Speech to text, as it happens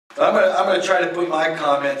I'm going to try to put my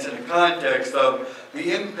comments in the context of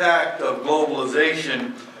the impact of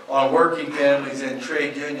globalization on working families and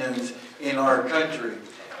trade unions in our country,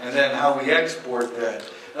 and then how we export that.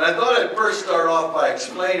 And I thought I'd first start off by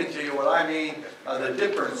explaining to you what I mean, the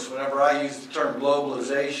difference whenever I use the term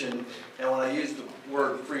globalization and when I use the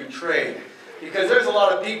word free trade. Because there's a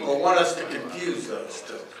lot of people that want us to confuse those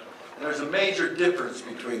two. And there's a major difference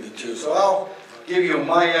between the two. So I'll give you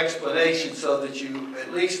my explanation so that you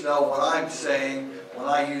at least know what I'm saying when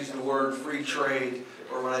I use the word free trade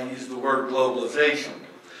or when I use the word globalization.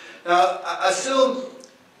 Now, assume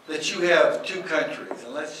that you have two countries,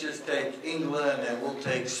 and let's just take England and we'll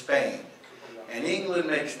take Spain. And England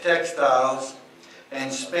makes textiles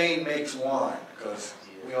and Spain makes wine, because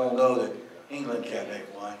we all know that England can't make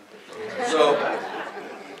wine. So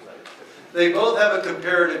they both have a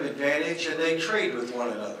comparative advantage and they trade with one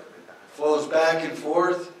another. Flows back and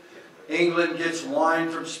forth. England gets wine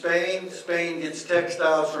from Spain. Spain gets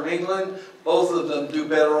textiles from England. Both of them do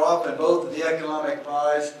better off, and both of the economic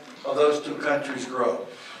pies of those two countries grow.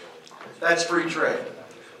 That's free trade,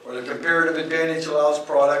 where the comparative advantage allows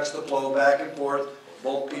products to flow back and forth.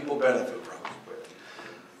 Both people benefit from it.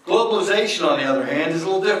 Globalization, on the other hand, is a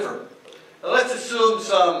little different. Now, let's assume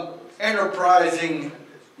some enterprising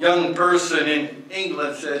young person in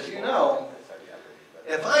England says, you know,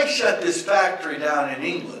 if I shut this factory down in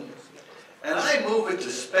England and I move it to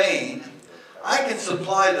Spain, I can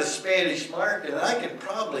supply the Spanish market and I can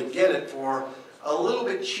probably get it for a little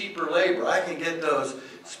bit cheaper labor. I can get those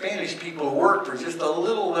Spanish people to work for just a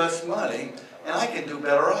little less money and I can do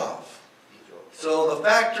better off. So the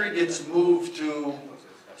factory gets moved to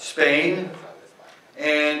Spain,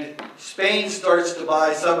 and Spain starts to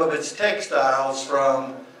buy some of its textiles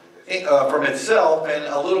from itself and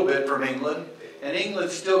a little bit from England. And England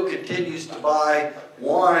still continues to buy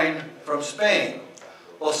wine from Spain.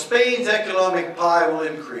 Well, Spain's economic pie will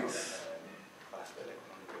increase.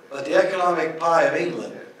 But the economic pie of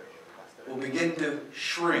England will begin to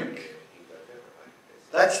shrink.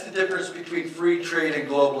 That's the difference between free trade and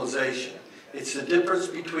globalization. It's the difference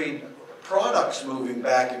between products moving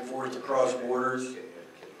back and forth across borders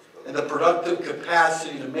and the productive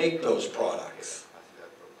capacity to make those products.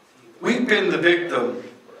 We've been the victim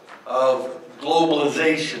of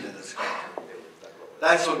globalization in this country.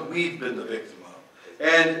 That's what we've been the victim of.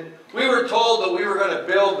 And we were told that we were going to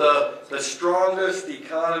build the strongest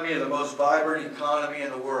economy and the most vibrant economy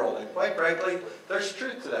in the world. And quite frankly, there's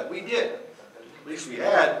truth to that. We did. At least we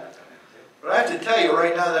had. But I have to tell you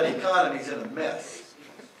right now that economy's in a mess.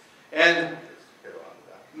 And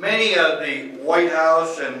many of the White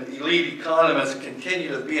House and elite economists continue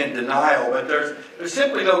to be in denial, but there's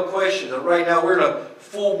simply no question that right now we're in a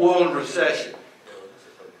full-blown recession.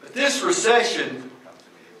 But this recession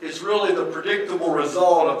is really the predictable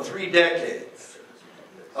result of 3 decades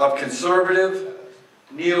of conservative,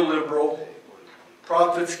 neoliberal,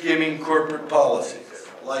 profit-skimming corporate policies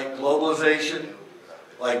like globalization,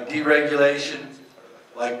 like deregulation,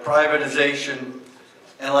 like privatization,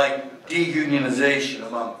 and like deunionization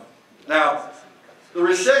among them. Now, the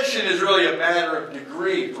recession is really a matter of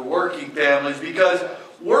degree for working families because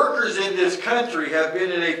workers in this country have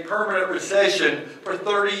been in a permanent recession for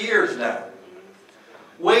 30 years now.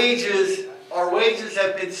 Our wages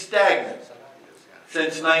have been stagnant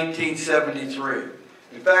since 1973.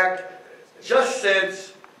 In fact, just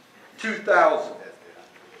since 2000,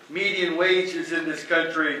 median wages in this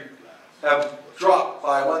country have dropped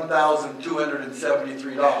by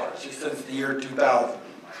 $1,273 just since the year 2000.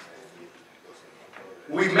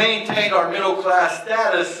 We've maintained our middle class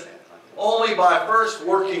status only by first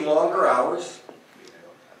working longer hours,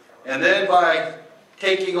 and then by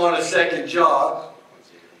taking on a second job,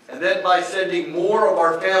 and then by sending more of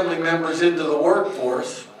our family members into the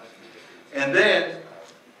workforce, and then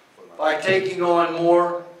by taking on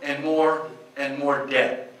more and more and more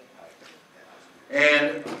debt.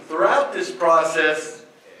 And throughout this process,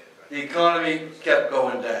 the economy kept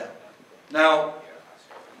going down. Now,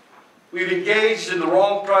 we've engaged in the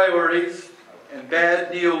wrong priorities, and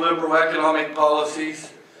bad neoliberal economic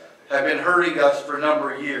policies have been hurting us for a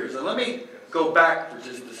number of years. And let me go back for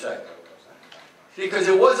just a second. Because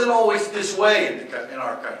it wasn't always this way in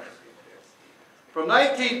our country. From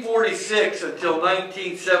 1946 until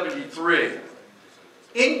 1973,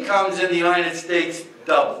 incomes in the United States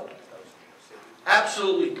doubled.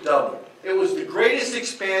 Absolutely doubled. It was the greatest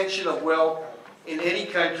expansion of wealth in any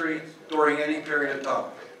country during any period of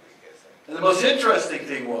time. And the most interesting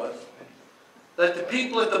thing was that the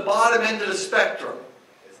people at the bottom end of the spectrum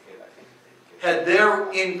had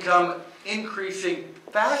their income increasing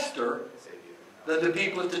faster than the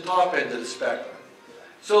people at the top end of the spectrum.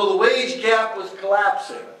 So the wage gap was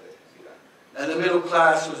collapsing, and the middle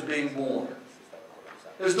class was being born.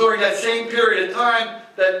 It was during that same period of time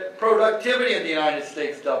that productivity in the United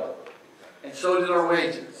States doubled, and so did our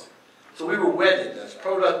wages. So we were wedded. As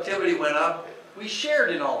productivity went up, we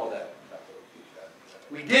shared in all of that.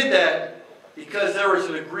 We did that because there was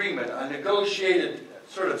an agreement, a negotiated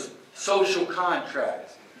sort of social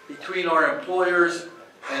contract between our employers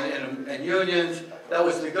and unions that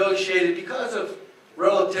was negotiated because of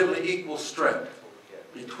relatively equal strength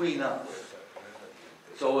between us.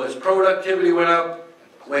 So as productivity went up,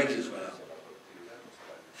 wages went up.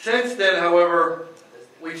 Since then, however,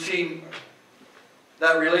 we've seen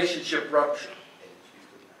that relationship rupture.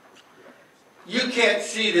 You can't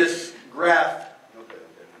see this graph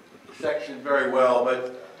section very well,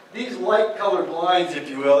 but these light-colored lines, if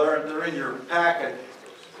you will, they're in your packet,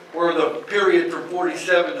 were the period from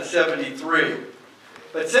 47 to 73.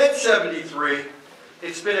 But since 73,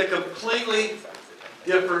 it's been a completely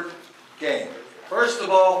different game. First of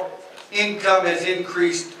all, income has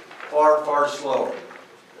increased far, far slower.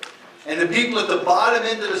 And the people at the bottom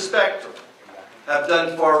end of the spectrum have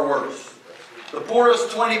done far worse. The poorest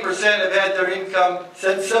 20% have had their income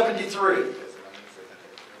since 73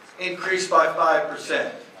 increased by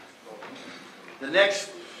 5%. The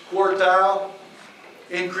next quartile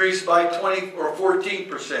increased by 20 or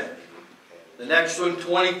 14%. The next one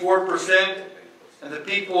 24%, and the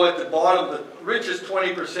people at the bottom, the richest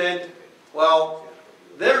 20%, well,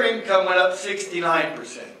 their income went up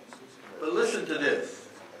 69%. But listen to this.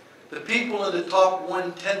 The people in the top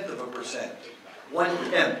 1/10%,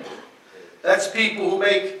 1/10. That's people who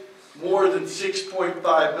make more than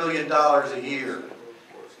 $6.5 million a year.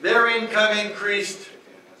 Their income increased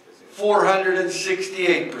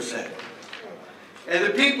 468%. And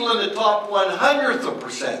the people in the top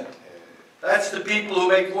 1/100%, that's the people who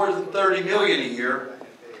make more than $30 million a year,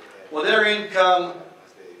 well, their income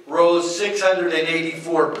rose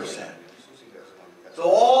 684%. So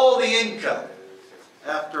all the income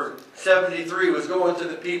after 73 was going to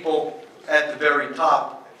the people at the very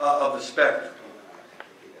top of the spectrum.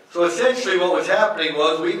 So essentially what was happening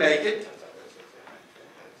was we make it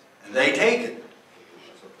and they take it.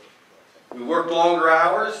 We work longer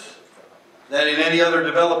hours than in any other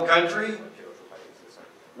developed country.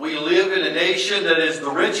 We live in a nation that is the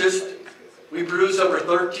richest. We produce over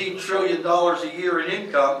 $13 trillion a year in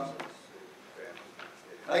income.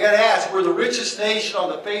 I got to ask, we're the richest nation on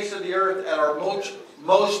the face of the earth at our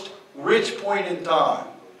most rich point in time.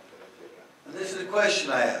 And this is the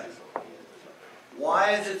question I ask.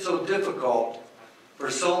 Why is it so difficult for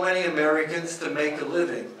so many Americans to make a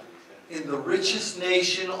living in the richest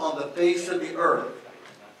nation on the face of the earth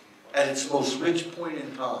at its most rich point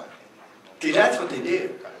in time? See, that's what they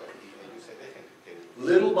did.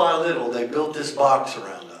 Little by little, they built this box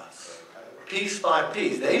around us. Piece by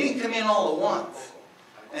piece. They didn't come in all at once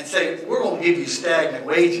and say, we're going to give you stagnant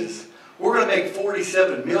wages. We're going to make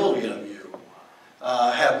 47 million of you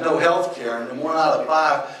have no health care, and then 1 out of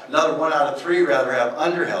 5, another 1 out of 3 rather have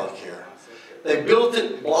under health care. They built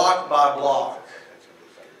it block by block.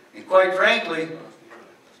 And quite frankly,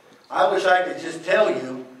 I wish I could just tell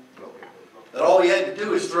you that all you had to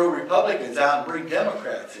do is throw Republicans out and bring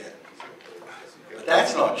Democrats in. But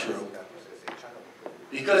that's not true.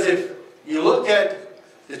 Because if you look at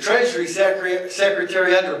the Treasury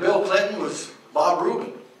Secretary under Bill Clinton was Bob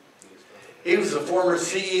Rubin. He was the former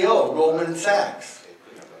CEO of Goldman Sachs.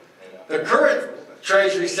 The current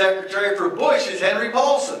Treasury Secretary for Bush is Henry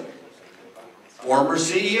Paulson, former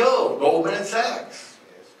CEO of Goldman Sachs.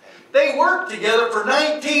 They worked together for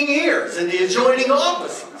 19 years in the adjoining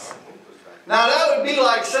offices. Now that would be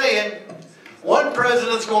like saying, one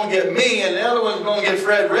president's going to get me and the other one's going to get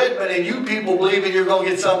Fred Redmond, and you people believing you're going to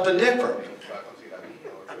get something different.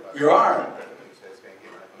 You aren't.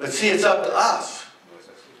 But see, it's up to us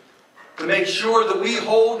to make sure that we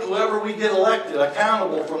hold whoever we get elected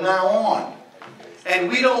accountable from now on. And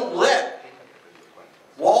we don't let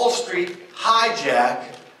Wall Street hijack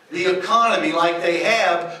the economy like they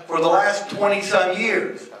have for the last 20-some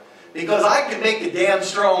years. Because I can make a damn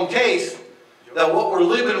strong case that what we're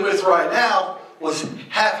living with right now was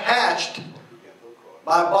half-hatched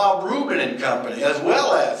by Bob Rubin and company, as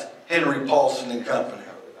well as Henry Paulson and company.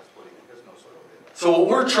 So what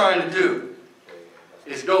we're trying to do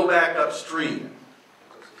is go back upstream,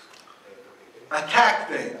 attack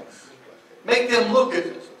things, make them look at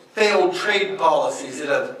failed trade policies that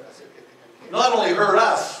have not only hurt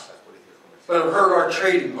us, but have hurt our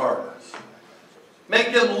trading partners.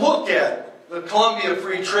 Make them look at the Columbia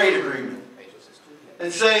Free Trade Agreement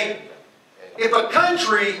and say, if a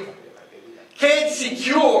country can't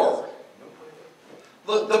secure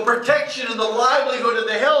the protection and the livelihood and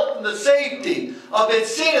the health and the safety of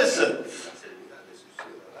its citizens.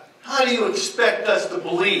 How do you expect us to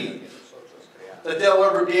believe that they'll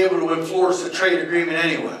ever be able to enforce a trade agreement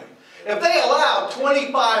anyway? If they allow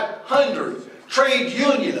 2,500 trade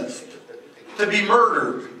unionists to be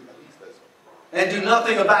murdered and do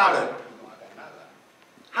nothing about it,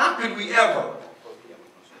 how could we ever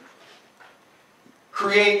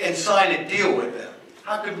create and sign a deal with them?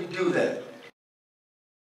 How could we do that?